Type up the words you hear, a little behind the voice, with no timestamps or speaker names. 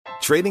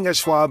Trading at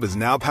Schwab is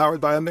now powered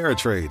by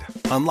Ameritrade,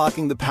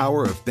 unlocking the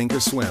power of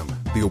Thinkorswim,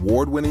 the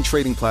award-winning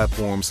trading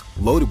platforms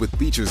loaded with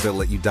features that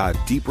let you dive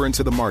deeper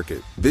into the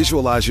market.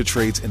 Visualize your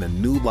trades in a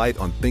new light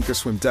on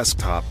Thinkorswim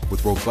desktop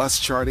with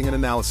robust charting and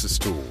analysis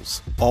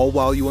tools, all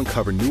while you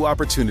uncover new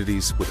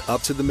opportunities with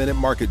up-to-the-minute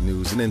market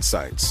news and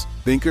insights.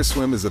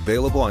 Thinkorswim is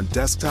available on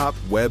desktop,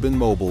 web, and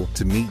mobile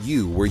to meet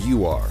you where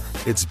you are.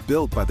 It's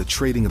built by the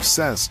trading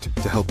obsessed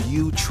to help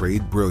you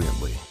trade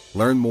brilliantly.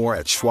 Learn more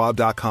at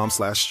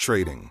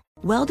schwab.com/trading.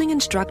 Welding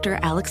instructor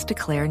Alex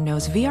DeClaire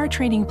knows VR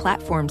training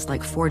platforms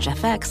like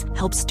ForgeFX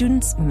help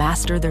students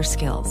master their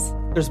skills.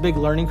 There's a big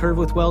learning curve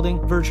with welding.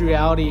 Virtual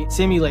reality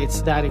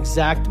simulates that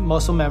exact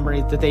muscle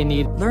memory that they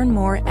need. Learn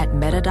more at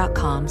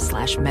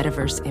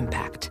meta.com/metaverse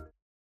impact.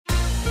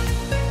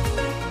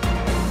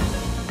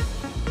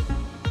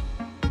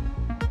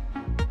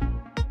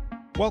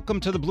 Welcome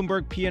to the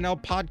Bloomberg P&L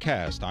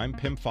podcast. I'm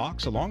Pim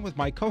Fox, along with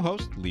my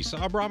co-host, Lisa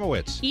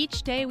Abramowitz.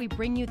 Each day, we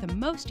bring you the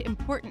most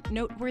important,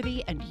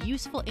 noteworthy, and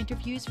useful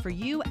interviews for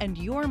you and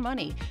your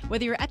money,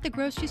 whether you're at the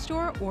grocery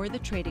store or the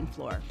trading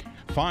floor.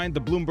 Find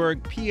the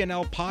Bloomberg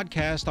P&L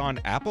podcast on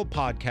Apple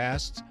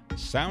Podcasts,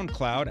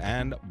 SoundCloud,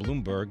 and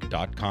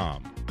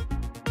Bloomberg.com.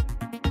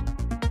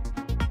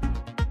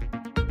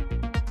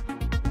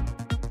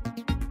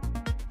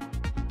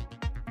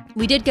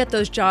 We did get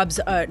those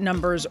jobs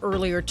numbers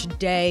earlier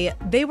today.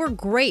 They were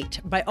great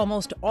by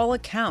almost all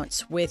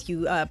accounts, with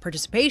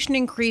participation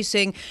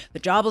increasing, the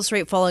jobless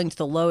rate falling to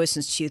the lowest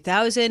since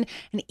 2000,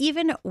 and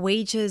even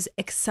wages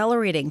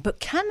accelerating.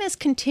 But can this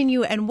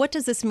continue, and what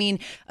does this mean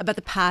about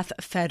the path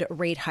of Fed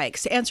rate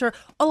hikes? To answer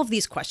all of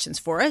these questions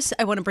for us,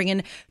 I want to bring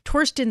in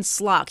Torsten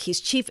Slok.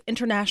 He's chief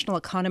international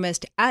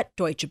economist at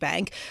Deutsche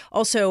Bank,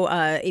 also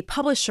a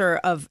publisher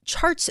of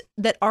charts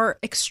that are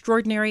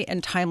extraordinary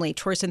and timely.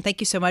 Torsten,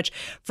 thank you so much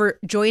for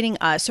joining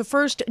us. So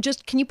first,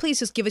 can you please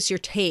just give us your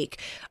take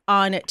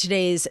on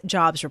today's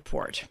jobs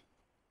report?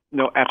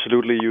 No,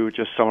 absolutely. You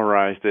just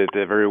summarized it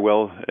very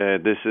well.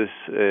 This is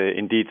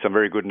indeed some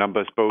very good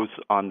numbers, both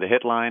on the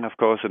headline, of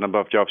course, the number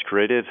of jobs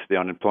created, the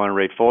unemployment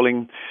rate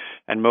falling,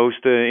 and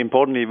most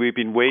importantly, we've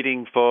been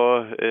waiting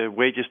for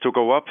wages to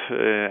go up,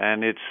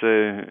 and it's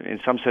in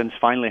some sense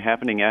finally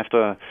happening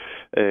after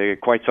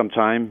quite some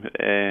time.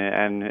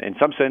 And in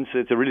some sense,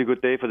 it's a really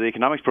good day for the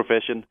economics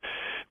profession.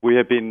 We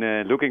have been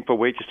looking for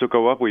wages to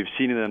go up. We've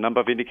seen it in a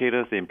number of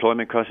indicators. The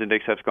employment cost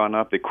index has gone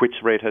up. The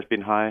quits rate has been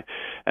high.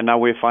 And now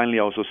we're finally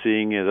also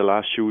seeing the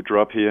last shoe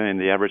drop here in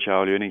the average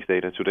hourly earnings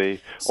data today,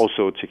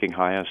 also ticking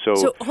higher.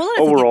 So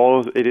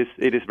overall, it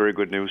is very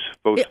good news,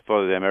 both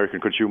for the American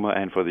consumer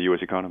and for the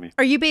U.S. economy.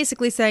 Are you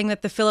basically saying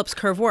that the Phillips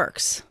curve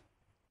works?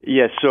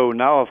 Yes, so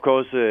now, of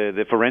course,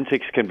 the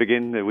forensics can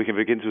begin. We can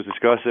begin to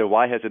discuss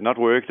why has it not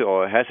worked,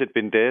 or has it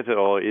been dead,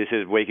 or is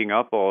it waking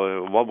up,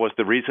 or what was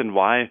the reason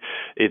why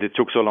it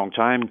took so long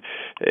time?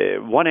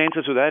 One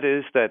answer to that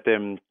is that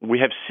we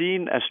have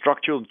seen a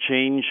structural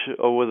change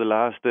over the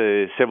last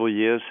several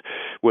years,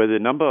 where the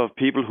number of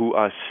people who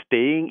are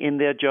staying in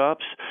their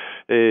jobs,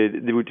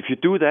 if you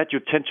do that, you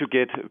tend to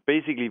get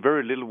basically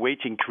very little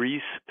wage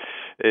increase.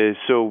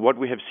 So what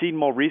we have seen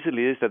more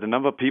recently is that the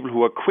number of people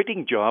who are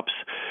quitting jobs,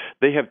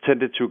 they have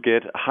tended to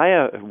get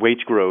higher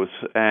wage growth.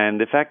 And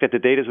the fact that the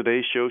data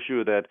today shows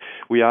you that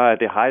we are at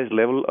the highest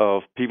level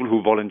of people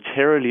who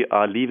voluntarily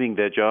are leaving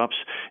their jobs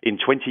in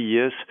 20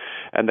 years,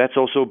 and that's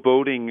also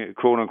boding,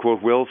 quote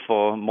unquote, well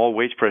for more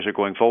wage pressure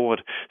going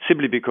forward,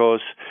 simply because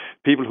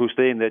people who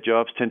stay in their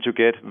jobs tend to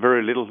get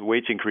very little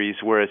wage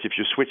increase, whereas if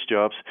you switch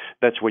jobs,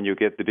 that's when you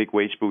get the big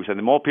wage boost. And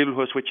the more people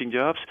who are switching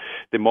jobs,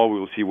 the more we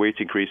will see wage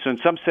increase. So in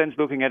some sense,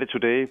 looking at it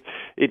today,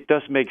 it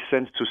does make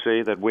sense to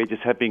say that wages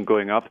have been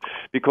going up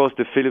because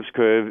the Phillips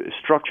curve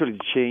structurally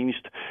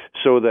changed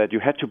so that you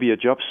had to be a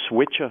job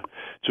switcher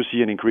to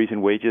see an increase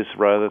in wages,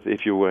 rather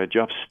if you were a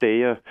job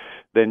stayer,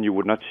 then you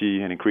would not see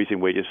an increase in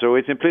wages. So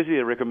it's implicitly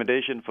a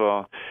recommendation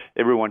for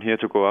everyone here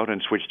to go out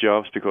and switch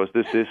jobs, because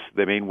this is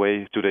the main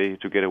way today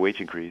to get a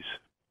wage increase.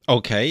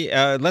 Okay,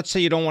 let's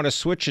say you don't want to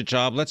switch a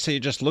job. Let's say you're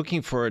just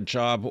looking for a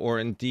job, or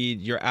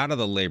indeed you're out of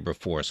the labor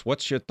force.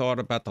 What's your thought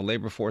about the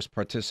labor force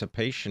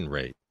participation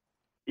rate?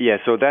 Yeah,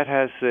 so that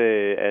has,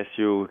 as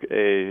you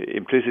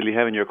implicitly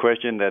have in your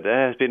question, that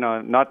has been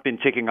not been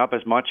ticking up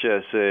as much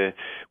as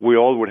we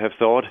all would have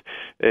thought.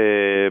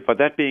 But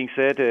that being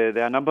said,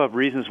 there are a number of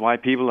reasons why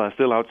people are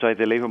still outside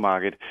the labor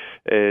market.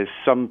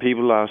 Some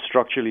people are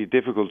structurally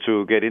difficult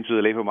to get into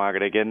the labor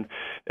market again.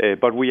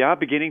 But we are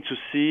beginning to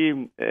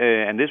see,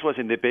 and this was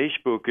in the Beige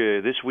Book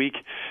this week,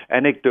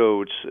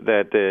 anecdotes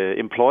that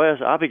employers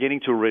are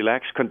beginning to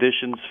relax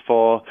conditions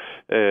for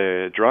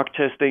drug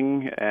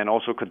testing and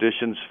also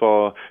conditions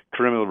for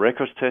criminal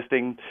records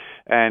testing.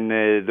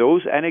 And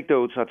those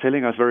anecdotes are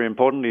telling us very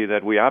importantly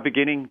that we are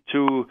beginning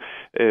to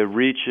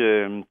reach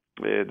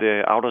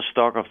the outer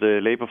stock of the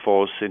labor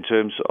force in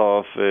terms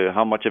of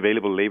how much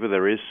available labor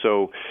there is.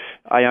 So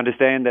I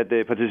understand that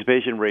the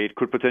participation rate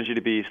could potentially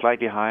be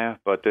slightly higher,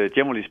 but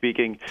generally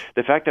speaking,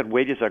 the fact that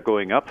wages are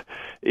going up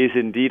is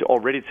indeed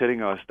already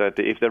telling us that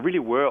if there really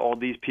were all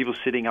these people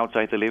sitting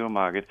outside the labor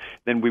market,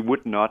 then we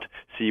would not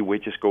see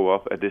wages go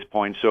up at this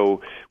point.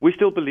 So we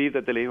still believe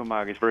that the labor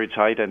market is very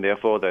tight, and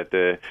therefore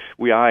that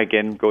we are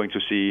again going to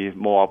see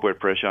more upward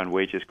pressure on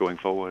wages going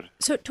forward.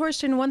 So,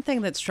 Torsten, one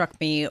thing that struck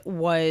me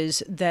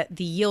was that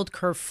the yield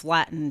curve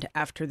flattened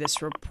after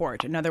this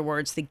report. In other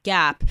words, the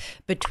gap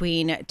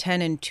between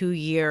 10 and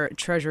 2-year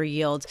Treasury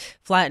yields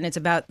flattened. It's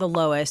about the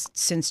lowest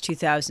since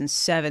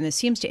 2007. This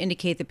seems to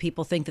indicate that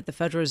people think that the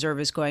Federal Reserve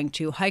is going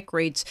to hike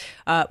rates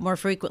more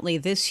frequently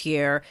this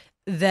year,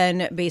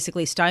 then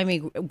basically stymie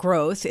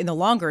growth in the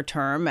longer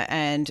term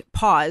and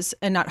pause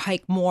and not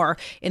hike more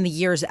in the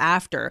years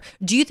after.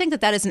 Do you think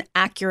that that is an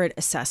accurate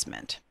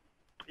assessment?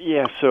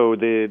 Yeah, so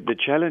the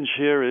challenge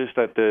here is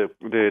that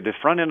the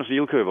front end of the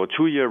yield curve, or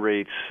 2-year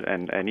rates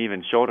and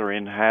even shorter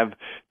end, have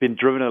been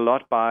driven a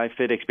lot by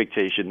Fed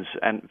expectations.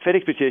 And Fed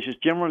expectations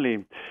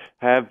generally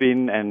have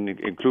been, and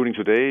including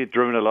today,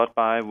 driven a lot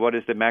by what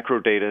is the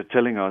macro data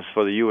telling us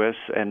for the U.S.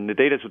 And the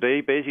data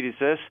today basically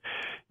says,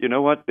 you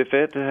know what, the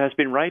Fed has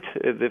been right.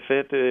 The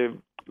Fed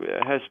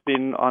has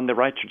been on the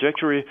right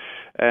trajectory,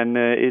 and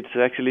it's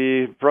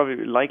actually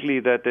probably likely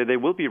that they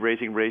will be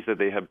raising rates that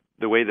they have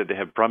the way that they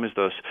have promised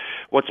us.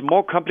 What's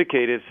more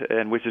complicated,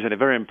 and which is a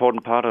very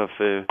important part of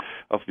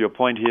your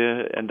point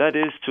here, and that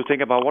is to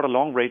think about what are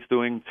long rates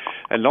doing.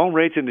 And long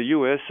rates in the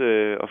U.S.,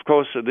 of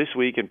course, this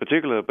week in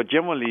particular, but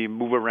generally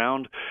move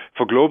around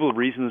for global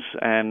reasons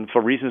and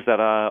for reasons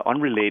that are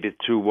unrelated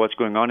to what's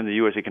going on in the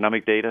U.S.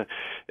 economic data.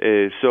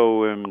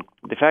 So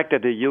the fact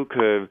that the yield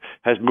curve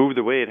has moved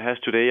the way it has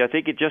today, I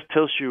think it just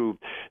tells you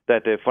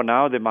that for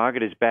now the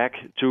market is back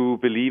to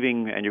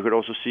believing, and you could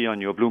also see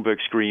on your Bloomberg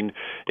screen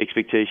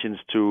expectations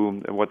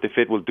to what the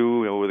Fed will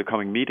do over the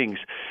coming meetings,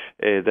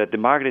 that the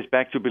market is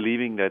back to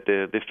believing that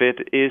the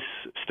Fed is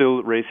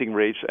still raising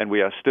rates and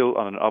we are still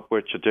on an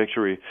upward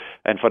trajectory.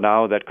 And for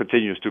now, that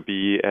continues to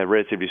be a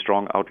relatively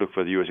strong outlook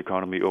for the U.S.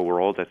 economy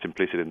overall. That's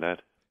implicit in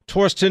that.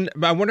 Torsten,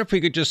 I wonder if we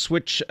could just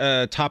switch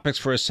topics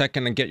for a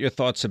second and get your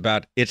thoughts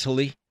about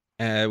Italy.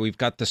 We've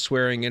got the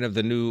swearing in of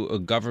the new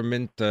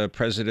government,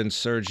 President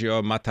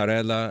Sergio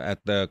Mattarella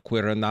at the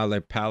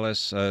Quirinale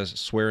Palace,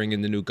 swearing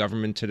in the new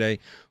government today.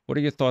 What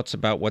are your thoughts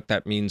about what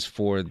that means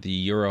for the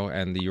euro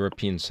and the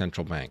European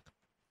Central Bank?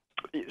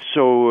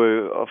 So,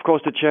 of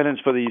course, the challenge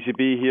for the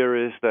ECB here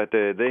is that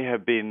they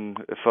have been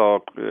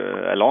for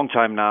a long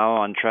time now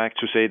on track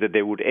to say that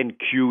they would end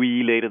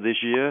QE later this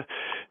year.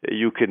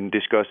 You can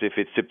discuss if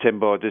it's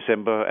September or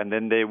December, and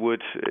then they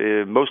would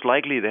most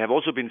likely. They have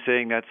also been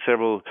saying that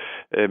several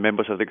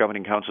members of the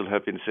governing council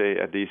have been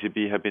at the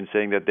ECB have been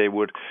saying that they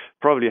would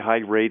probably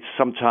hike rates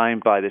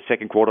sometime by the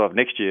second quarter of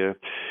next year.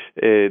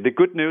 The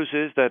good news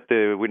is that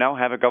we now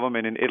have a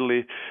government in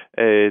Italy.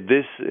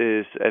 This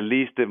is at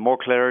least more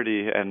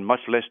clarity and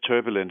much less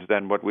turbulent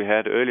than what we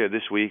had earlier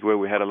this week, where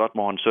we had a lot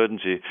more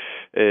uncertainty.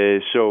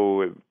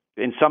 So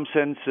in some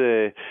sense,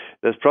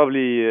 there's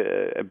probably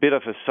a bit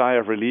of a sigh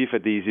of relief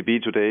at the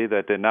ECB today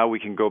that now we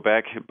can go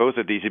back, both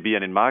at the ECB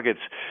and in markets,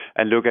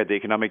 and look at the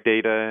economic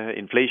data.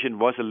 Inflation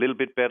was a little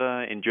bit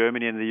better in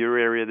Germany and the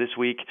euro area this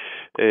week,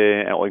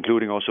 or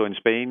including also in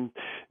Spain.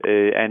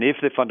 And if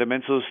the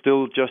fundamentals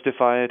still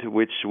justify it,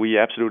 which we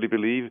absolutely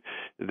believe,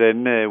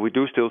 then we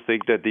do still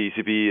think that the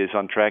ECB is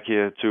on track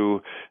here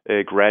to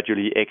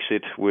gradually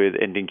exit with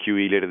ending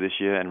QE later this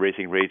year and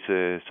raising rates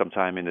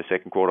sometime in the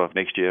second quarter of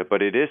next year.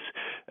 But it is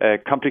a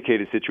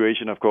complicated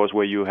situation, of course,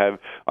 where you have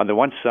on the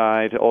one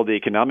side all the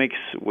economics,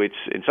 which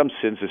in some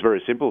sense is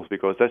very simple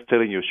because that's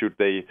telling you should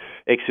they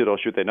exit or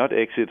should they not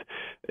exit.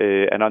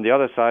 And on the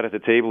other side of the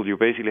table, you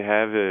basically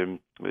have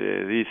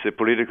these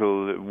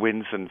political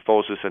winds and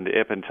forces and the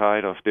ebb and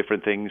tide of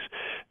different things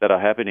that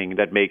are happening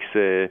that makes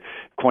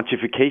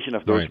quantification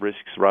of those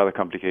risks rather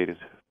complicated.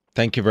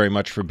 Thank you very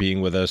much for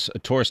being with us.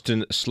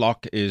 Torsten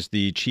Slok is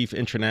the chief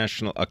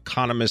international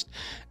economist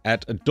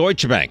at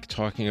Deutsche Bank,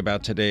 talking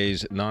about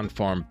today's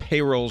non-farm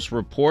payrolls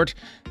report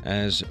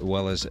as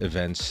well as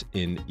events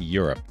in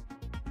Europe.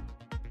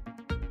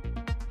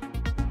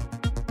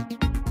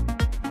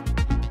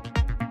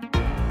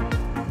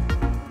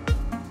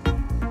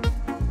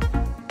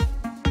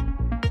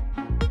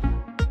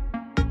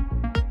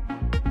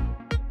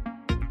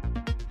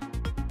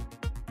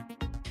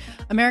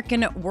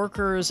 American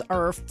workers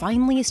are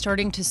finally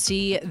starting to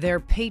see their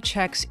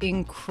paychecks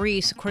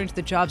increase, according to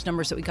the jobs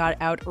numbers that we got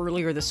out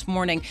earlier this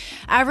morning.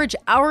 Average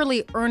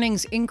hourly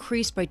earnings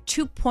increased by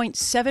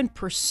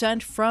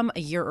 2.7% from a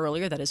year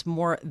earlier. That is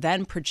more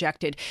than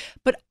projected.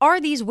 But are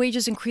these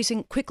wages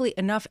increasing quickly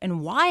enough,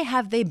 and why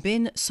have they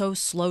been so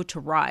slow to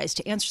rise?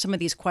 To answer some of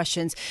these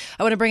questions,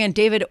 I want to bring in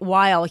David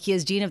Weil. He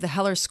is Dean of the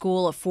Heller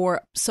School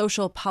for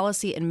Social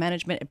Policy and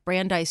Management at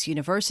Brandeis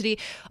University,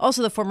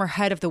 also the former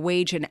head of the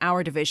Wage and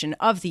Hour Division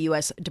of the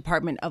U.S.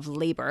 Department of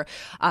Labor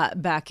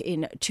back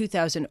in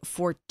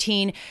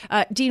 2014.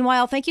 Dean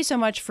Weil, thank you so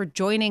much for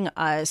joining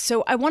us.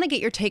 So I want to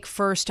get your take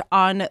first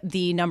on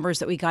the numbers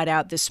that we got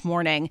out this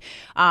morning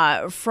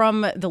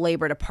from the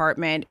Labor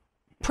Department.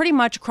 Pretty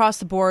much across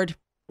the board,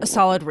 a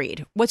solid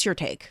read. What's your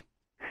take?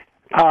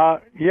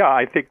 Yeah,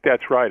 I think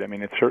that's right. I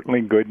mean, it's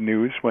certainly good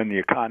news when the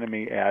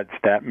economy adds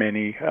that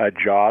many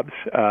jobs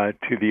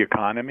to the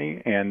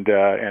economy, and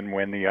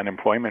when the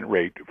unemployment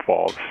rate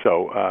falls.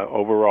 So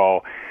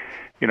overall,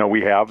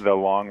 we have the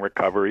long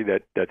recovery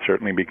that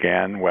certainly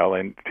began well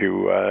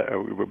into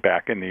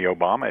back in the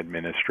Obama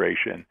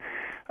administration.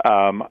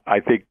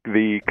 I think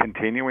the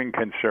continuing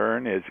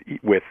concern is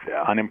with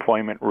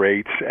unemployment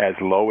rates as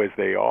low as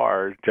they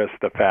are, just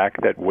the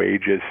fact that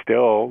wages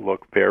still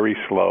look very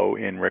slow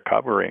in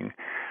recovering,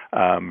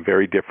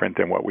 very different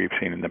than what we've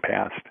seen in the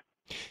past.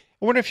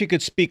 I wonder if you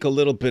could speak a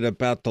little bit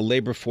about the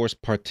labor force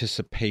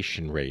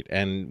participation rate,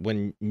 and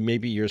when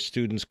maybe your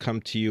students come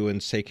to you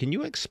and say, can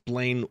you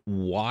explain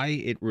why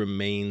it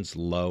remains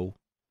low?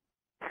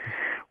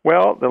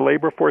 Well, the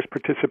labor force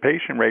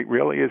participation rate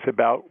really is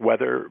about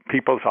whether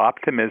people's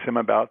optimism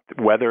about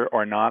whether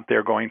or not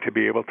they're going to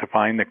be able to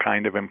find the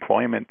kind of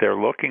employment they're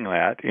looking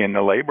at in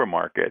the labor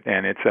market.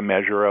 And it's a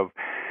measure of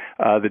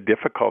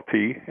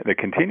the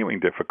continuing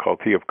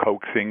difficulty of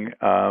coaxing,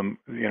 an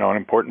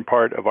important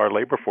part of our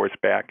labor force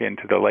back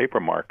into the labor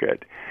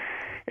market.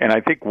 And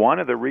I think one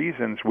of the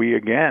reasons we,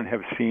 again,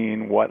 have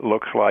seen what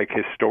looks like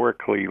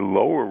historically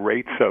lower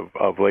rates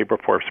of labor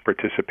force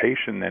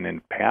participation than in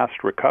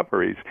past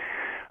recoveries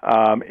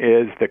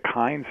is the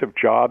kinds of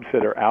jobs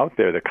that are out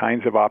there, the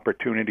kinds of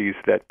opportunities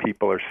that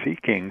people are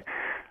seeking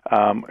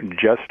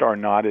just are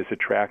not as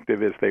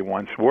attractive as they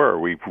once were.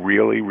 We've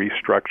really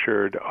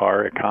restructured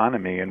our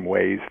economy in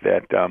ways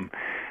that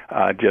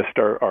just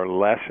are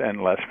less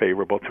and less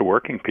favorable to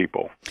working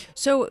people.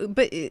 So,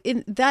 but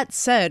in that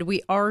said,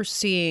 we are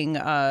seeing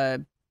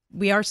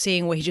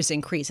wages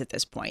increase at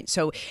this point.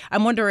 So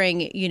I'm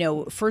wondering,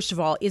 first of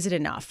all, is it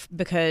enough?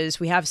 Because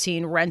we have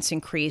seen rents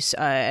increase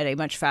at a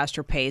much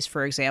faster pace,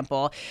 for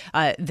example,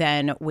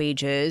 than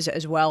wages,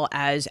 as well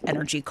as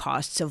energy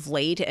costs of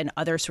late and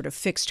other sort of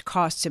fixed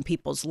costs in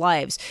people's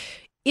lives.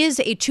 Is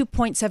a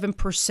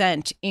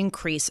 2.7%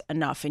 increase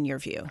enough in your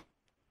view?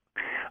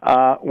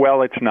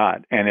 Well, it's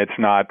not, and it's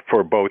not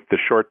for both the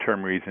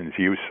short-term reasons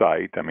you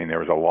cite. I mean, there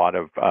was a lot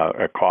of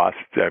costs,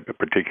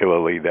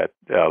 particularly that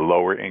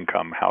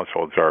lower-income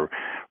households are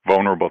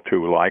vulnerable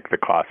to, like the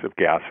cost of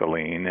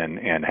gasoline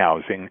and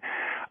housing.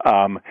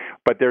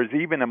 But there's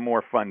even a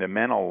more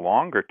fundamental,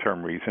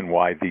 longer-term reason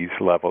why these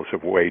levels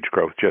of wage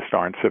growth just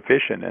aren't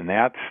sufficient, and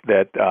that's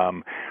that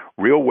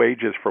real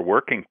wages for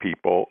working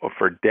people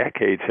for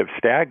decades have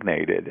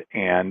stagnated,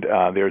 and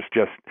there's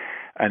just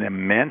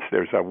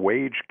there's a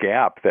wage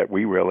gap that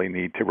we really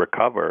need to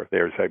recover.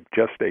 There's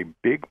just a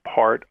big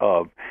part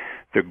of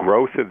the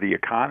growth of the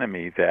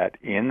economy that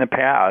in the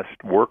past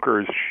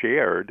workers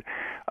shared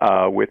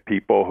with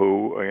people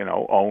who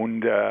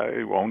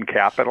owned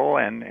capital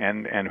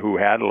and who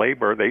had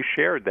labor. They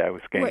shared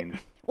those gains.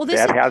 Right. Well,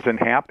 that hasn't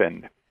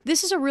happened.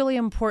 This is a really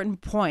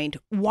important point.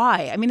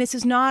 Why? I mean, this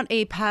is not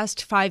a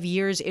past 5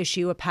 years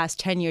issue, a past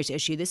 10 years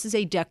issue. This is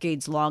a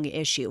decades-long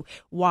issue.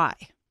 Why?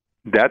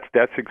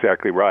 That's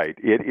exactly right.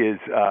 It is.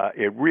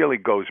 It really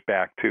goes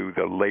back to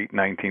the late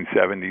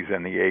 1970s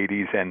and the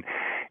 80s,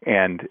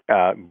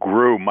 and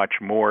grew much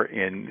more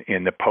in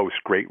the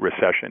post-Great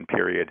Recession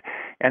period.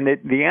 And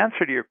the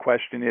answer to your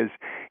question is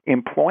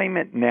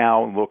employment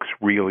now looks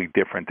really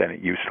different than it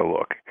used to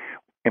look.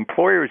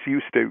 Employers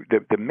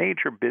the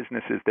major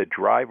businesses that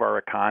drive our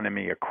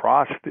economy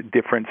across the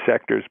different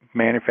sectors,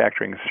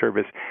 manufacturing and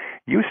service,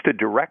 used to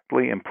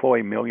directly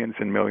employ millions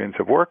and millions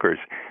of workers.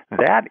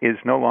 That is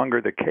no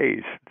longer the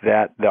case.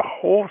 That the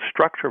whole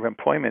structure of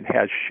employment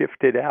has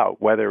shifted out,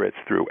 whether it's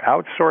through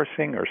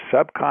outsourcing or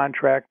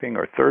subcontracting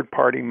or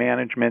third-party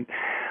management,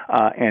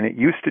 and it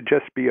used to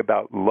just be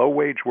about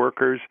low-wage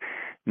workers.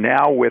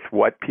 Now with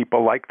what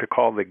people like to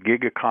call the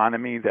gig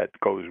economy that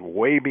goes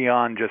way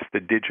beyond just the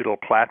digital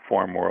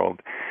platform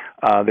world,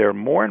 there are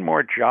more and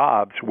more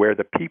jobs where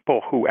the people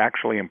who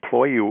actually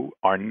employ you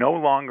are no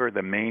longer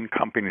the main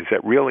companies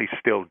that really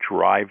still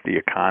drive the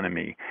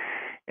economy.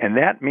 And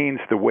that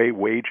means the way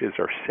wages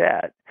are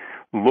set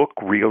look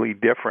really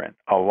different.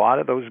 A lot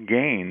of those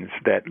gains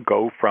that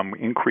go from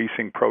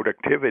increasing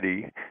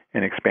productivity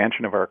and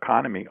expansion of our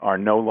economy are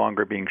no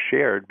longer being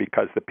shared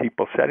because the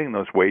people setting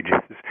those wages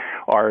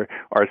are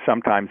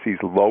sometimes these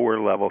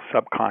lower-level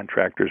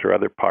subcontractors or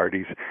other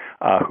parties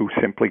who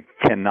simply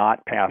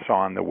cannot pass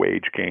on the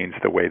wage gains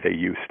the way they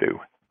used to.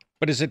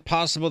 But is it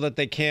possible that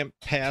they can't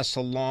pass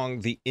along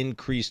the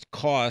increased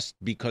cost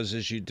because,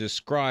 as you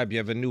describe, you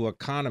have a new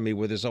economy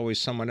where there's always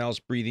someone else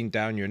breathing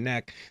down your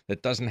neck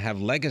that doesn't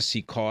have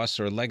legacy costs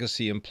or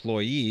legacy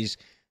employees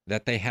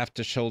that they have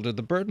to shoulder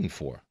the burden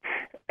for?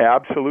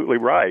 absolutely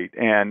right.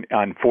 And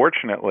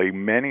unfortunately,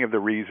 many of the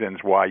reasons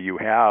why you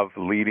have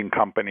leading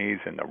companies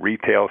in the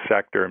retail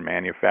sector and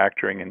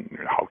manufacturing and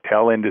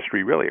hotel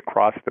industry, really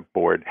across the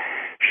board,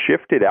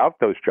 shifted out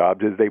those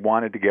jobs is they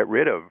wanted to get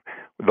rid of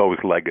those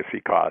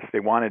legacy costs. They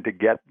wanted to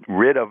get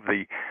rid of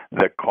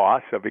the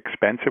costs of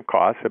expensive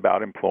costs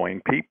about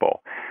employing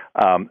people.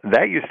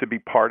 That used to be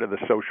part of the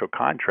social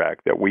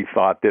contract, that we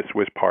thought this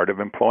was part of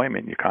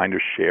employment. You kind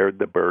of shared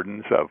the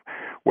burdens of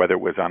whether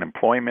it was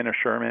unemployment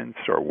insurance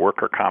or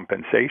worker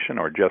compensation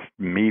or just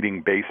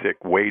meeting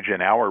basic wage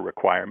and hour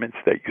requirements.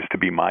 That used to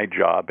be my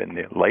job in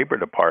the Labor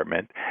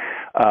Department.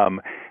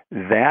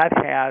 That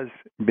has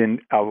been,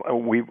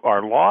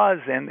 our laws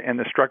and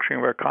the structuring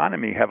of our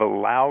economy have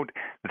allowed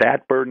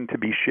that burden to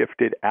be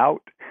shifted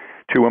out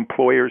to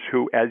employers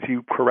who, as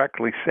you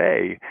correctly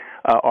say,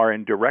 are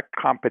in direct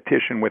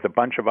competition with a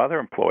bunch of other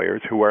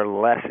employers who are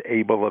less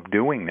able of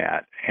doing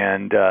that.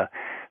 And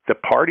the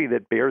party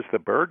that bears the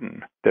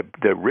burden,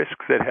 the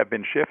risks that have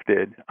been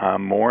shifted,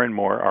 more and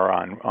more are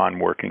on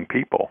working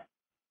people.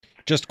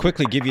 Just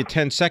quickly, give you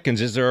 10 seconds.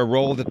 Is there a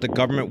role that the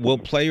government will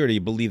play, or do you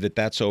believe that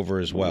that's over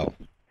as well?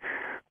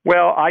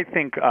 Well, I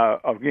think,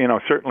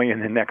 certainly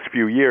in the next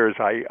few years,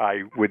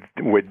 I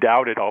would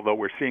doubt it, although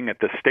we're seeing at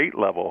the state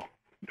level,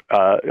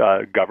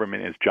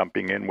 government is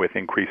jumping in with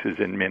increases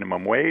in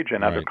minimum wage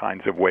and other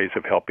kinds of ways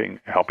of helping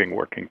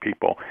working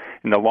people.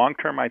 In the long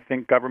term, I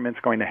think government's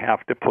going to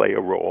have to play a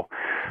role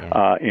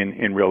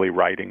in really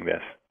righting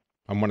this.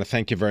 I want to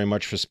thank you very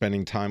much for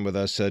spending time with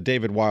us.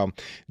 David Weil,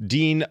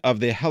 Dean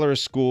of the Heller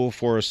School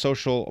for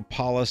Social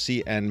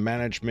Policy and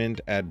Management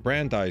at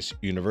Brandeis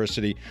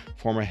University,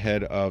 former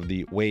head of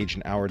the Wage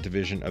and Hour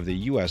Division of the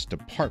U.S.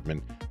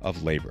 Department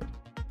of Labor.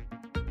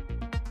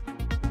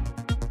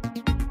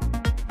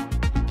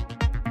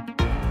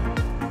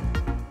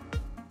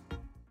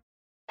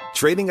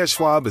 Trading at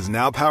Schwab is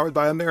now powered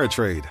by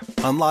Ameritrade,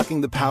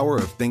 unlocking the power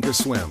of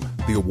Thinkorswim,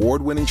 the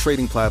award-winning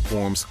trading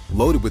platforms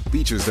loaded with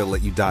features that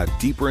let you dive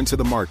deeper into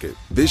the market.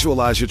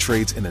 Visualize your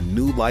trades in a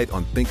new light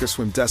on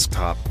Thinkorswim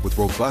desktop with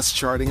robust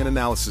charting and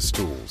analysis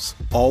tools,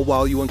 all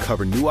while you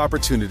uncover new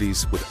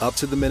opportunities with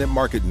up-to-the-minute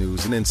market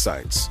news and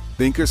insights.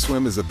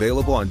 Thinkorswim is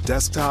available on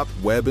desktop,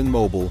 web, and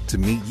mobile to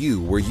meet you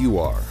where you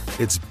are.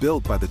 It's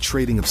built by the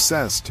trading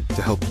obsessed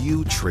to help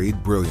you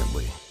trade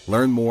brilliantly.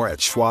 Learn more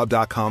at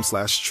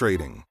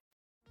schwab.com/trading.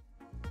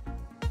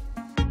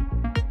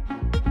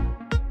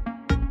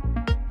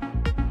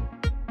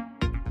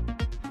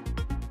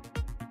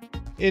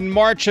 In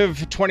March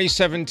of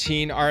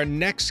 2017, our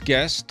next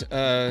guest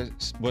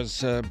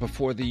was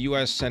before the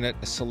U.S. Senate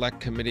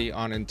Select Committee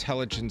on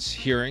Intelligence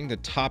hearing. The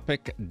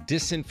topic,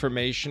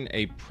 Disinformation,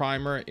 a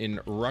Primer in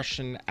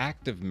Russian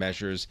Active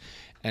Measures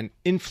and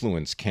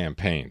Influence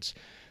Campaigns.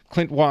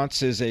 Clint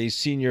Watts is a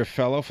senior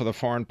fellow for the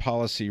Foreign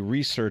Policy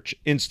Research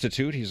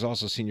Institute. He's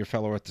also senior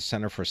fellow at the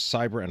Center for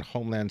Cyber and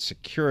Homeland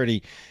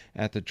Security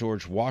at the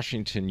George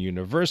Washington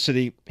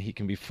University. He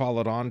can be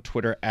followed on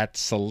Twitter at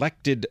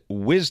Selected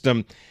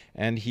Wisdom,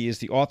 and he is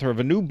the author of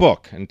a new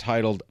book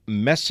entitled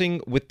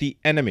Messing with the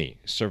Enemy: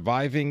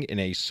 Surviving in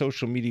a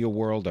Social Media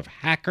World of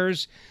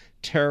Hackers,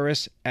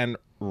 Terrorists, and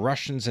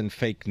Russians and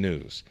Fake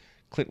News.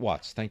 Clint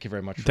Watts, thank you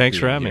very much for Thanks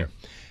for being having here.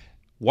 me.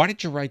 Why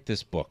did you write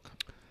this book?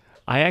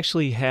 I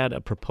actually had a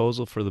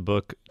proposal for the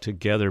book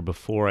together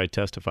before I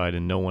testified,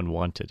 and no one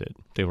wanted it.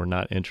 They were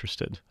not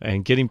interested.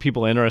 And getting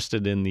people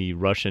interested in the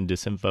Russian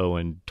disinfo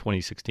in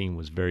 2016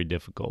 was very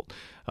difficult.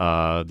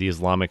 The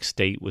Islamic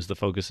State was the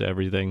focus of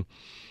everything.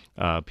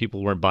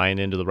 People weren't buying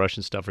into the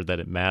Russian stuff or that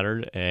it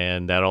mattered,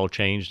 and that all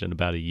changed in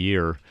about a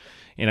year.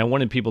 And I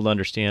wanted people to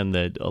understand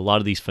that a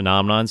lot of these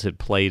phenomenons had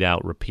played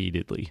out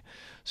repeatedly.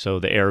 So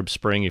the Arab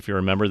Spring, if you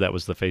remember, that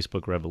was the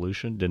Facebook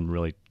revolution. Didn't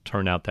really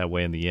turn out that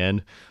way in the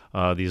end.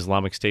 The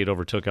Islamic State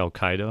overtook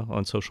Al-Qaeda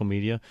on social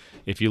media.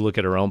 If you look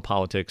at our own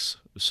politics,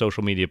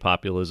 social media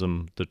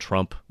populism, the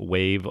Trump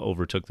wave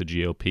overtook the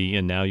GOP.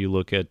 And now you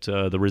look at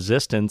the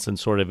resistance and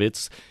sort of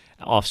its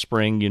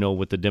offspring,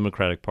 with the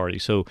Democratic Party.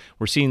 So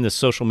we're seeing this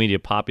social media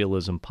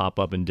populism pop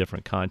up in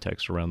different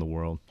contexts around the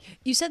world.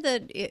 You said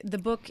that the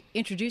book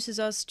introduces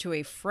us to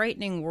a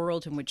frightening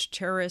world in which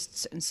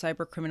terrorists and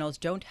cyber criminals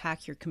don't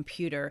hack your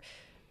computer.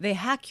 They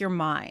hack your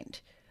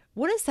mind.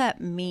 What does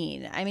that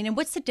mean? I mean, and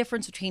what's the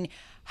difference between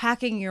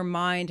hacking your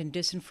mind and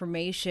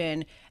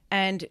disinformation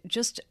and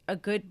just a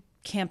good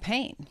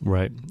campaign?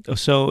 Right.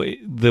 So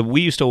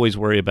we used to always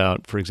worry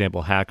about, for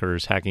example,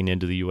 hackers hacking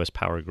into the U.S.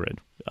 power grid,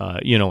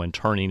 and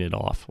turning it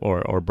off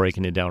or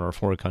breaking it down, or a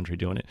foreign country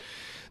doing it.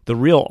 The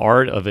real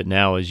art of it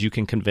now is you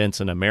can convince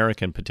an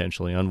American,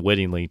 potentially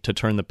unwittingly, to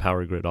turn the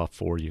power grid off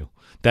for you.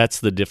 That's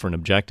the different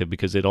objective,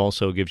 because it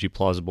also gives you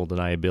plausible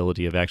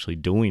deniability of actually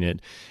doing it,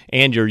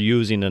 and you're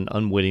using an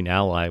unwitting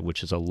ally,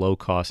 which is a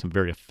low-cost and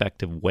very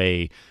effective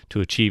way to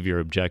achieve your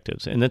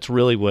objectives. And that's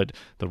really what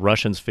the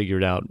Russians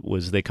figured out,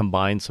 was they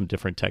combined some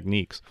different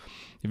techniques.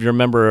 If you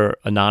remember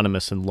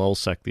Anonymous and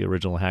Lulzsec, the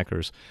original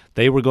hackers,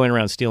 they were going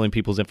around stealing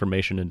people's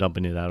information and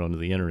dumping it out onto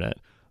the internet.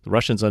 The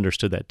Russians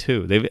understood that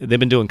too. They've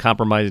been doing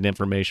compromising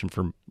information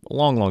for a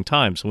long, long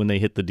time. So when they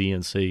hit the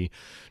DNC,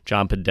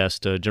 John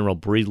Podesta, General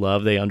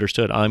Breedlove, they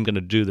understood, I'm going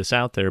to do this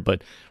out there,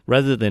 but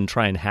rather than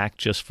try and hack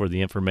just for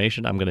the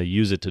information, I'm going to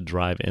use it to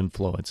drive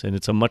influence. And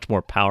it's a much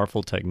more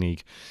powerful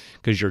technique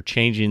because you're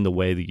changing the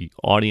way the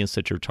audience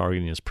that you're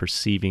targeting is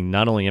perceiving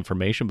not only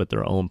information, but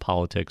their own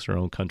politics, their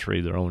own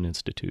country, their own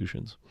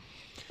institutions.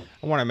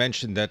 I want to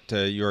mention that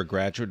you're a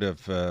graduate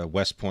of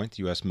West Point,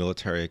 U.S.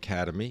 Military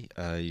Academy.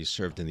 You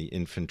served in the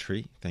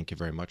infantry. Thank you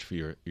very much for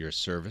your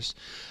service.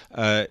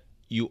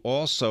 You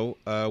also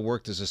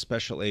worked as a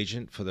special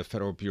agent for the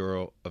Federal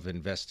Bureau of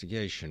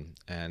Investigation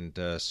and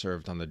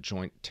served on the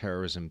Joint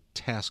Terrorism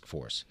Task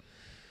Force.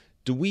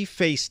 Do we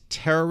face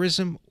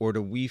terrorism or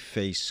do we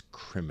face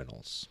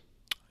criminals?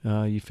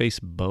 You face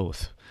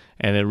both.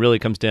 And it really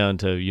comes down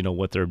to,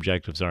 what their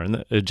objectives are. And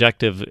the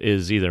objective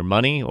is either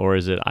money or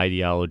is it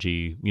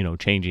ideology,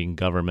 changing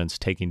governments,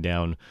 taking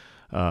down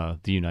the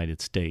United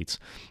States.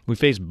 We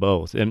face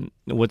both. And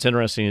what's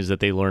interesting is that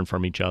they learn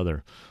from each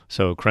other.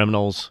 So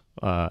criminals,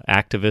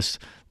 activists,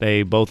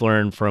 they both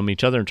learn from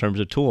each other in terms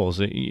of tools.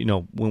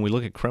 When we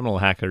look at criminal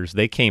hackers,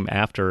 they came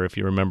after, if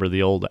you remember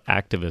the old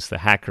activists, the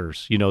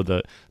hackers,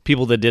 the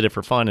people that did it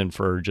for fun and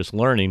for just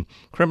learning.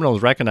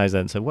 Criminals recognized that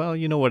and said, well,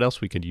 what else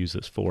we could use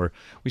this for?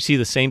 We see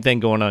the same thing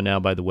going on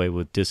now, by the way,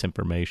 with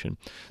disinformation.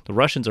 The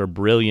Russians are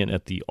brilliant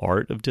at the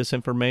art of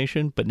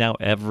disinformation, but now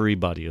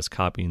everybody is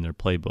copying their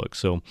playbook.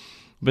 So we've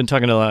been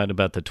talking a lot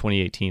about the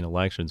 2018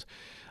 elections.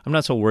 I'm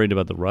not so worried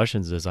about the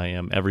Russians as I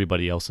am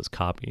everybody else is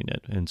copying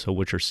it. And so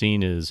what you're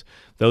seeing is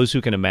those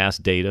who can amass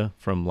data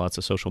from lots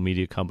of social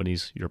media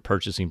companies, your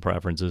purchasing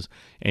preferences,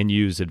 and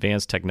use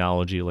advanced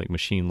technology like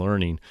machine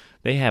learning,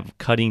 they have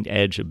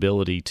cutting-edge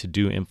ability to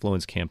do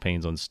influence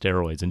campaigns on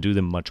steroids and do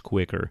them much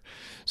quicker.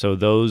 So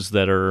those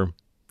that are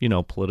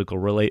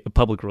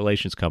public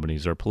relations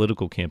companies or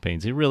political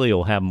campaigns, they really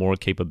will have more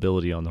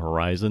capability on the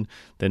horizon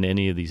than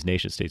any of these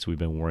nation states we've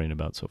been worrying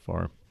about so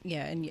far.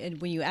 Yeah,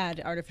 and when you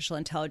add artificial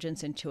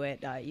intelligence into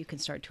it, you can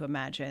start to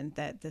imagine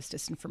that this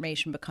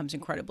disinformation becomes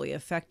incredibly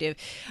effective.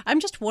 I'm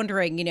just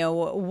wondering,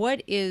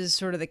 what is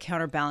sort of the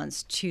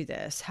counterbalance to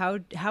this?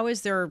 How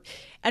is there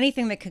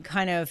anything that could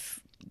kind of,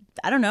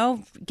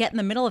 get in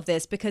the middle of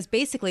this? Because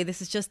basically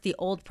this is just the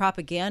old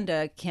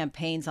propaganda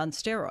campaigns on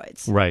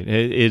steroids. Right.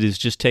 It is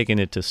just taking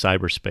it to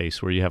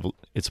cyberspace where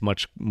it's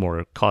much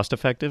more cost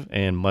effective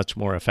and much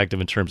more effective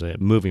in terms of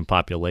moving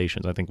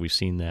populations. I think we've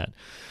seen that.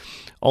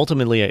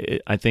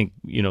 Ultimately, I think,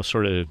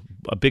 sort of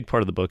a big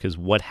part of the book is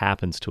what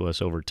happens to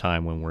us over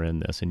time when we're in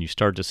this. And you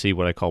start to see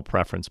what I call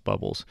preference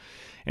bubbles.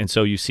 And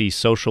so you see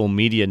social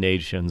media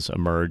nations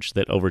emerge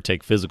that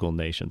overtake physical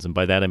nations. And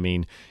by that, I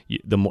mean,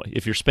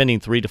 if you're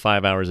spending 3 to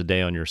 5 hours a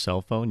day on your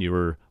cell phone,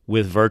 you're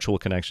with virtual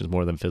connections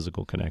more than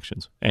physical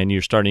connections. And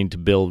you're starting to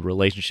build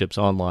relationships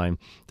online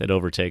that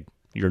overtake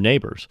your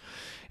neighbors.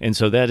 And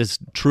so that is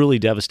truly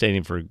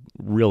devastating for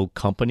real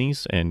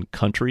companies and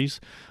countries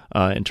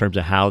in terms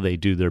of how they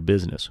do their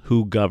business.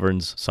 Who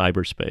governs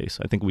cyberspace?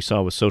 I think we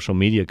saw with social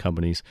media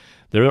companies,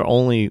 they're the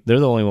only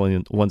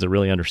ones that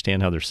really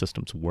understand how their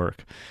systems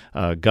work.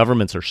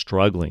 Governments are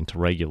struggling to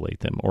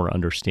regulate them or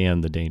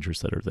understand the dangers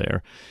that are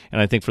there.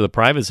 And I think for the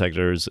private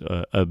sector is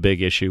a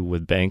big issue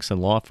with banks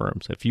and law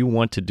firms. If you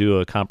want to do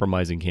a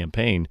compromising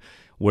campaign,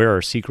 where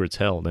are secrets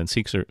held? And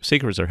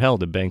secrets are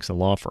held in banks and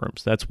law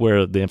firms. That's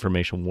where the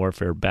information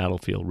warfare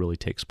battlefield really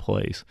takes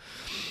place.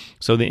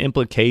 So the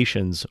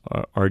implications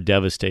are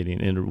devastating,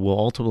 and it will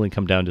ultimately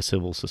come down to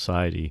civil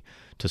society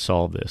to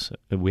solve this.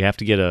 We have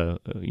to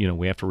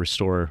we have to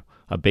restore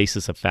a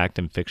basis of fact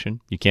and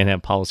fiction. You can't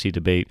have policy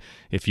debate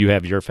if you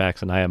have your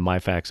facts and I have my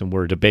facts and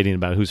we're debating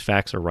about whose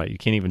facts are right. You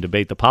can't even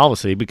debate the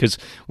policy because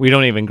we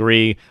don't even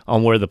agree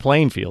on where the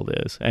playing field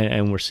is,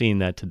 and we're seeing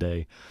that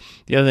today.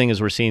 The other thing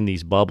is we're seeing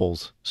these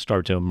bubbles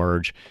start to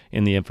emerge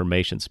in the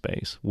information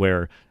space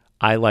where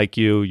I like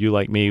you, you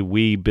like me,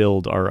 we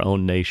build our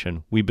own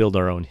nation, we build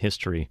our own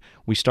history,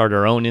 we start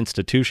our own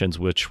institutions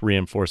which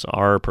reinforce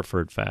our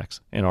preferred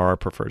facts and our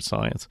preferred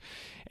science,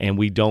 and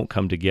we don't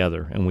come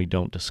together and we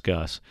don't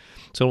discuss.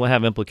 So it'll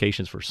have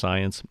implications for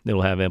science,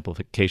 it'll have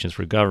implications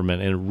for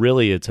government, and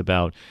really it's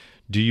about,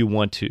 do you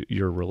want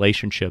your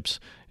relationships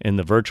in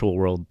the virtual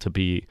world to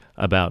be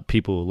about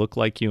people who look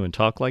like you and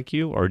talk like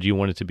you, or do you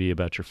want it to be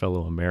about your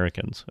fellow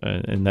Americans?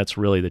 And that's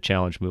really the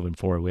challenge moving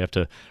forward. We have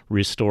to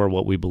restore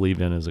what we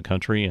believe in as a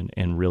country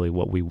and really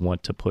what we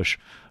want to push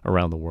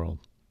around the world.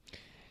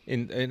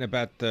 In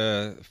about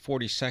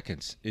 40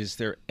 seconds, is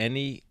there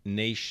any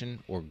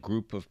nation or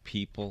group of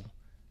people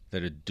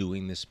that are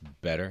doing this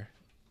better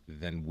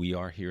than we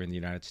are here in the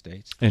United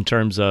States? In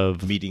terms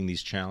of meeting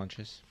these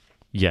challenges?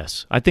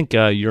 Yes. I think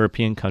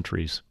European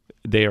countries,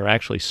 they are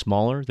actually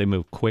smaller. They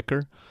move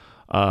quicker.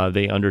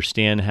 They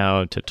understand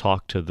how to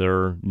talk to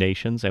their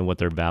nations and what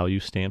their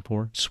values stand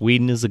for.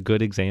 Sweden is a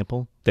good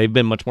example. They've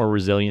been much more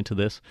resilient to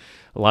this.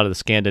 A lot of the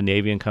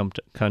Scandinavian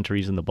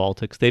countries and the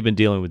Baltics, they've been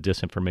dealing with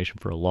disinformation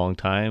for a long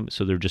time,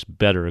 so they're just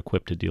better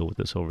equipped to deal with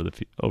this over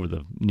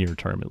the near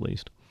term at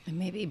least. And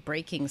maybe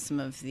breaking some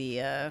of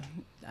the,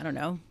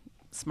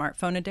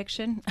 smartphone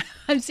addiction.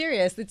 I'm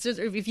serious. It's just,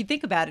 if you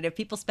think about it, if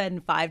people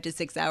spend 5 to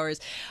 6 hours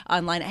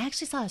online, I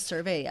actually saw a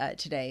survey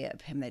today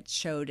of him that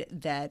showed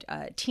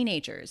that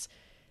teenagers,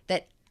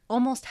 that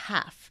almost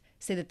half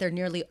say that they're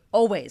nearly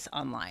always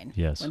online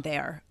when they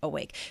are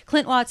awake.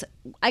 Clint Watts,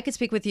 I could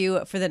speak with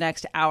you for the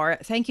next hour.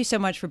 Thank you so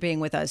much for being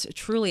with us.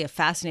 Truly a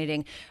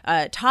fascinating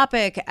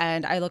topic,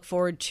 and I look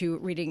forward to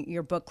reading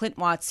your book. Clint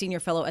Watts, Senior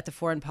Fellow at the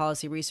Foreign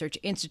Policy Research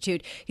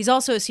Institute. He's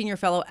also a Senior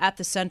Fellow at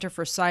the Center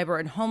for Cyber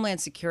and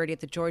Homeland Security at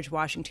the George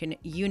Washington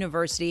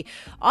University.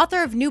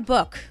 Author of new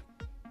book,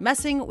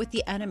 Messing with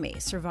the Enemy,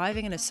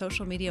 Surviving in a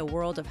Social Media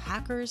World of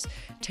Hackers,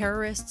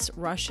 Terrorists,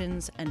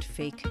 Russians, and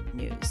Fake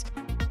News.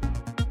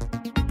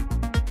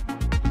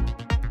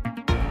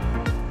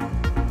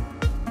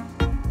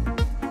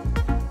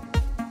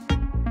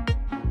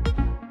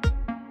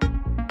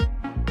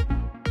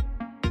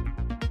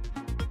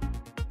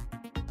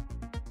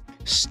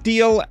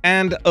 Steel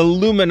and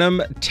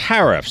aluminum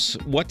tariffs.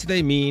 What do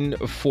they mean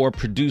for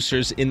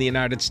producers in the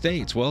United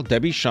States? Well,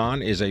 Debbie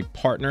Shawn is a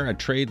partner, a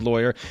trade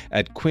lawyer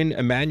at Quinn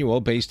Emanuel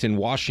based in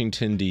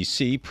Washington,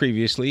 D.C.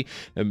 Previously,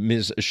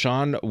 Ms.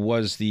 Shawn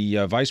was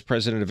the vice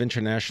president of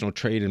international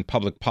trade and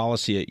public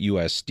policy at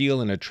U.S. Steel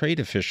and a trade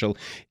official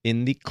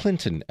in the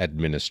Clinton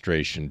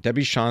administration.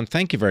 Debbie Shawn,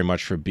 thank you very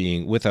much for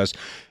being with us.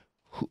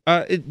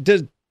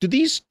 Do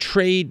these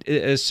trade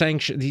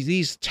sanctions,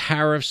 these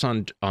tariffs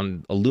on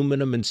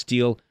aluminum and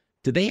steel,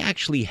 do they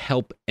actually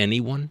help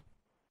anyone?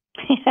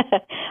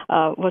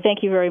 Well,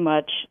 thank you very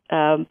much.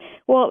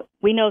 Well,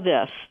 we know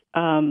this.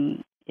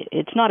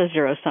 It's not a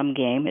zero-sum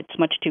game. It's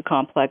much too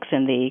complex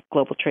in the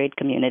global trade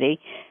community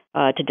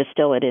to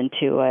distill it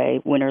into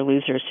a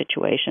winner-loser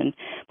situation.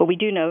 But we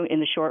do know in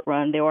the short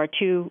run there are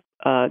two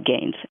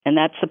gains, and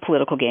that's the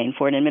political gain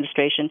for an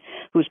administration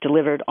who's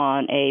delivered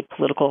on a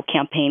political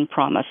campaign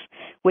promise,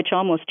 which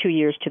almost 2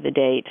 years to the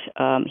date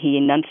he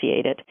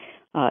enunciated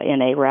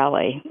in a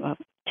rally,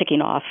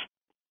 ticking off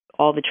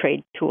all the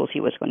trade tools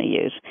he was going to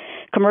use.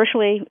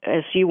 Commercially,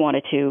 as you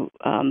wanted to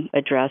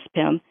address,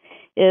 Pim,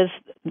 is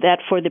that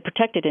for the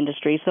protected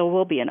industries, there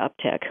will be an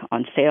uptick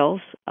on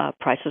sales,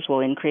 prices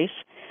will increase,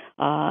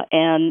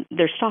 and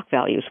their stock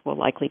values will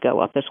likely go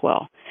up as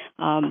well.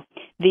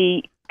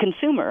 The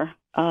consumer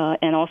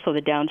and also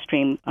the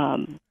downstream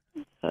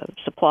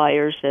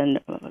suppliers and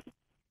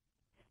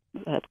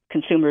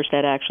consumers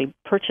that actually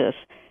purchase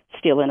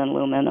steel and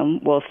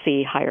aluminum will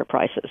see higher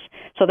prices.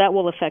 So that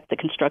will affect the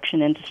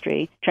construction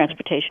industry,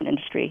 transportation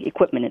industry,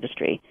 equipment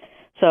industry.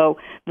 So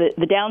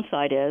the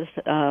downside is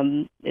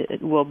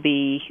it will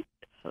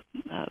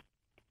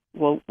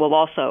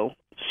also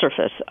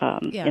surface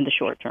in the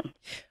short term.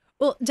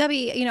 Well,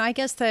 Debbie, I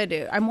guess that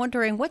I'm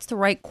wondering what's the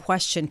right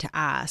question to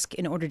ask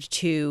in order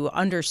to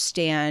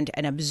understand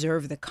and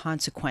observe the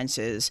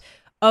consequences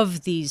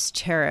of these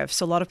tariffs.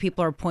 A lot of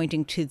people are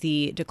pointing to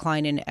the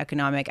decline in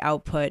economic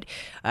output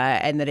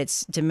and that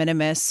it's de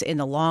minimis in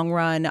the long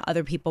run.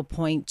 Other people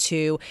point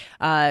to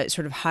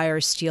sort of higher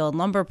steel and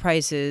lumber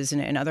prices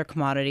and other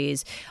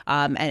commodities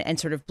and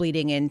sort of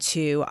bleeding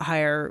into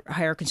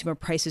higher consumer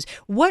prices.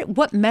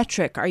 What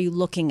metric are you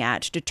looking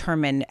at to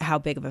determine how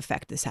big of an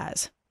effect this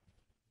has?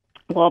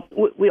 Well,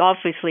 we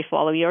obviously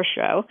follow your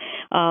show,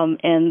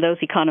 and those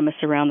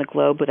economists around the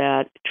globe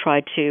that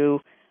try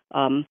to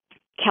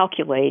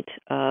calculate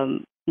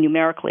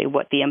numerically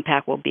what the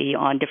impact will be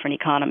on different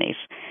economies.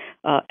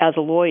 As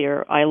a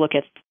lawyer, I look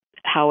at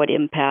how it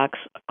impacts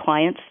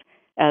clients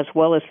as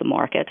well as the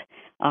market.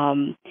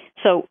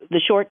 So the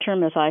short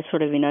term, as I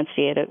sort of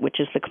enunciated, which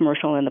is the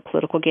commercial and the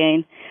political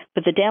gain,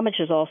 but the damage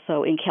is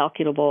also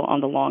incalculable on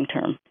the long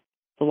term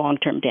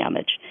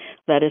damage.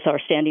 That is our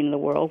standing in the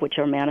world, which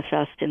are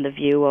manifest in the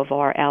view of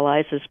our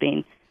allies as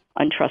being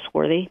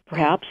untrustworthy,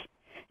 perhaps,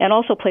 and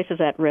also places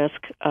at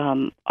risk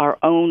our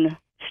own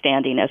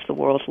standing as the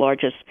world's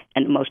largest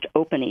and most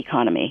open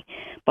economy.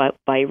 But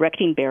by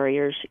erecting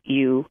barriers,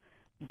 you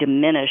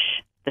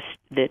diminish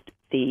the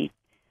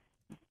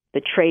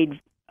trade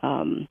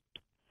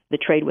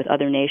with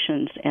other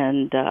nations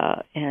and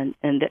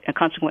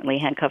consequently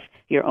handcuff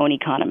your own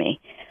economy.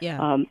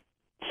 Yeah.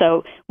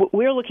 So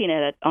we're looking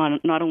at it on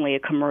not only a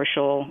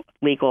commercial,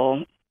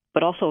 legal,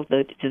 but also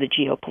the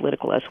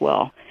geopolitical as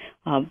well.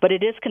 But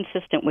it is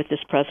consistent with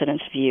this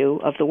president's view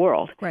of the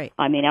world. Right.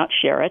 I may not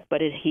share it, but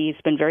he's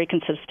been very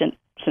consistent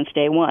since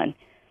day one.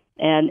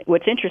 And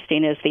what's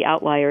interesting is the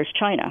outlier is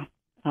China.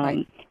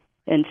 Right.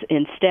 And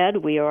instead,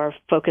 we are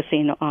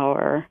focusing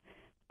our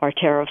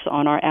tariffs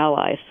on our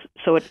allies.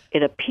 So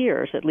it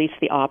appears, at least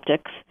the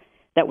optics,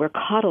 that we're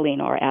coddling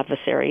our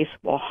adversaries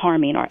while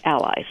harming our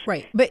allies.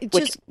 Right. But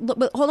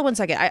hold on one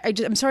second.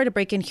 I'm sorry to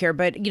break in here,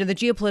 but the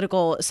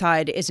geopolitical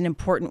side is an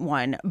important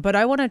one. But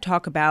I want to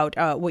talk about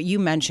what you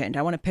mentioned.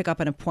 I want to pick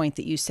up on a point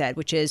that you said,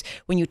 which is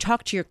when you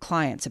talk to your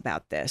clients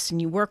about this and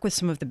you work with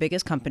some of the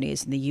biggest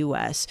companies in the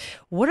U.S.,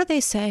 what are they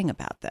saying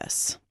about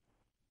this?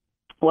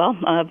 Well,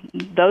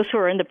 those who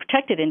are in the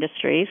protected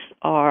industries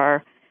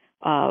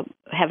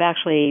have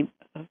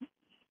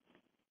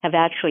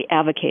actually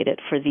advocated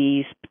for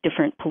these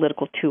different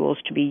political tools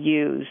to be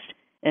used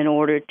in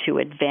order to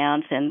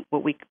advance and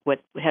what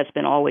has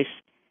been always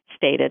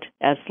stated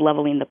as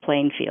leveling the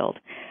playing field.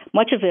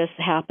 Much of this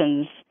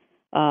happens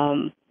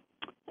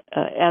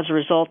as a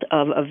result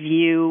of a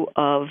view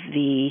of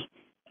the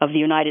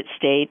United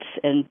States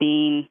and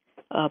being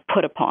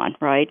put upon.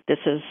 Right. This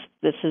is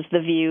the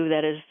view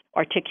that is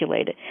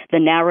articulated, the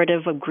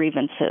narrative of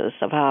grievances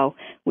of how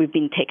we've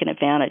been taken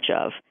advantage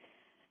of.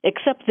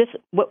 Except this,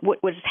 what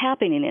is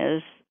happening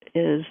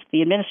is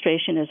the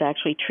administration is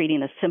actually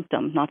treating a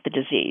symptom, not the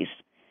disease.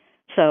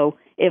 So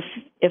if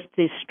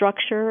the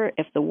structure,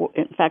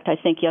 in fact, I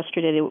think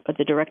yesterday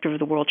the director of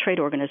the World Trade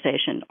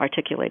Organization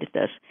articulated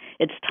this,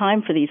 it's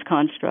time for these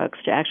constructs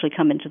to actually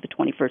come into the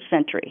 21st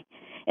century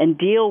and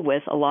deal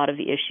with a lot of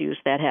the issues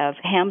that have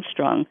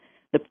hamstrung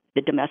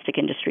the domestic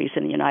industries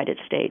in the United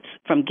States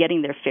from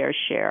getting their fair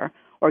share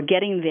or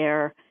getting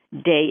their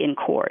day in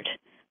court.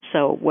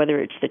 So whether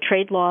it's the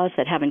trade laws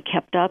that haven't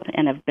kept up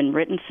and have been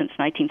written since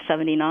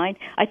 1979,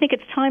 I think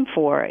it's time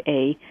for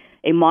a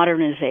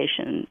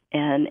modernization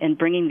and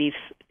bringing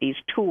these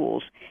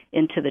tools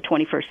into the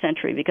 21st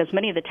century, because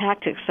many of the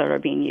tactics that are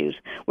being used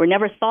were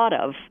never thought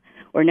of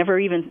or never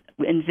even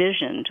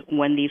envisioned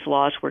when these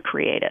laws were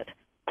created.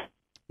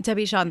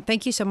 Debbie Shawn,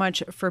 thank you so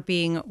much for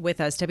being with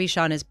us. Debbie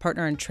Shawn is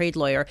partner and trade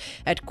lawyer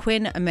at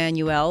Quinn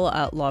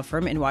Emanuel law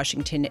firm in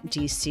Washington,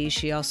 D.C.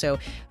 She also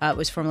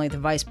was formerly the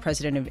vice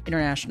president of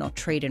international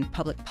trade and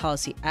public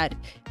policy at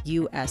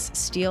U.S.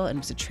 Steel and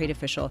was a trade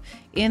official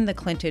in the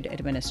Clinton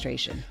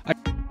administration.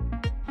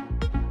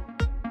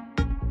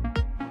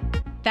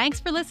 Thanks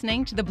for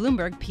listening to the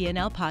Bloomberg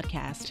P&L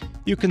podcast.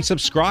 You can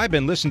subscribe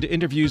and listen to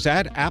interviews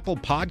at Apple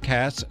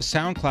Podcasts,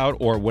 SoundCloud,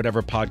 or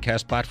whatever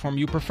podcast platform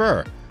you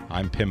prefer.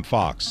 I'm Pim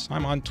Fox.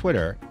 I'm on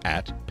Twitter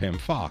at Pim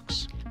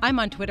Fox. I'm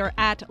on Twitter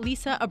at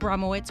Lisa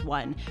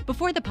Abramowitz1.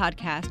 Before the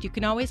podcast, you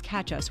can always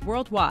catch us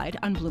worldwide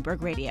on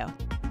Bloomberg Radio.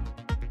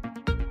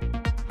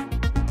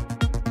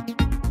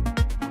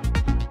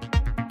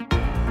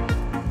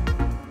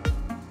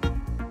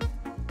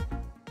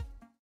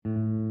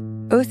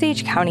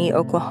 Osage County,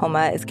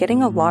 Oklahoma is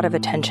getting a lot of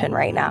attention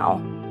right now.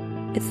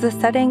 It's the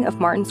setting of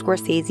Martin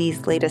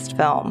Scorsese's latest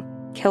film,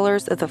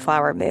 Killers of the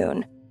Flower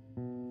Moon.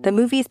 The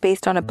movie's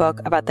based on a book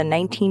about the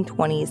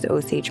 1920s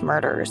Osage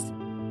murders,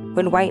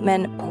 when white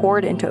men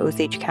poured into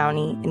Osage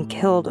County and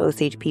killed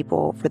Osage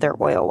people for their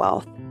oil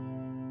wealth.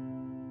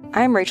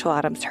 I'm Rachel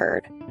Adams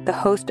Heard, the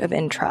host of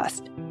In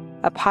Trust,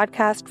 a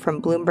podcast from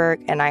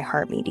Bloomberg and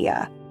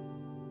iHeartMedia.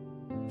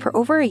 For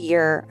over a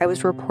year, I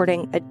was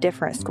reporting a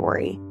different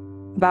story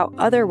about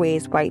other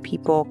ways white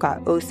people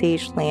got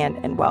Osage land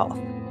and wealth,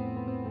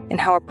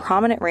 and how a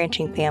prominent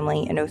ranching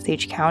family in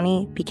Osage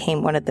County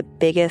became one of the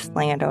biggest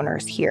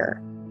landowners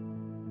here.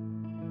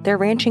 Their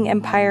ranching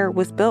empire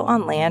was built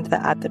on land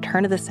that at the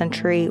turn of the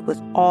century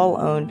was all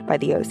owned by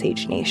the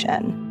Osage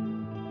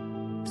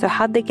Nation. So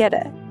how'd they get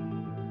it?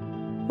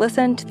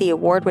 Listen to the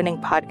award-winning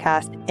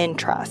podcast In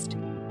Trust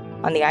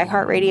on the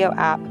iHeartRadio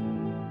app,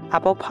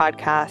 Apple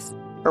Podcasts,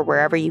 or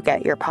wherever you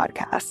get your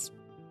podcasts.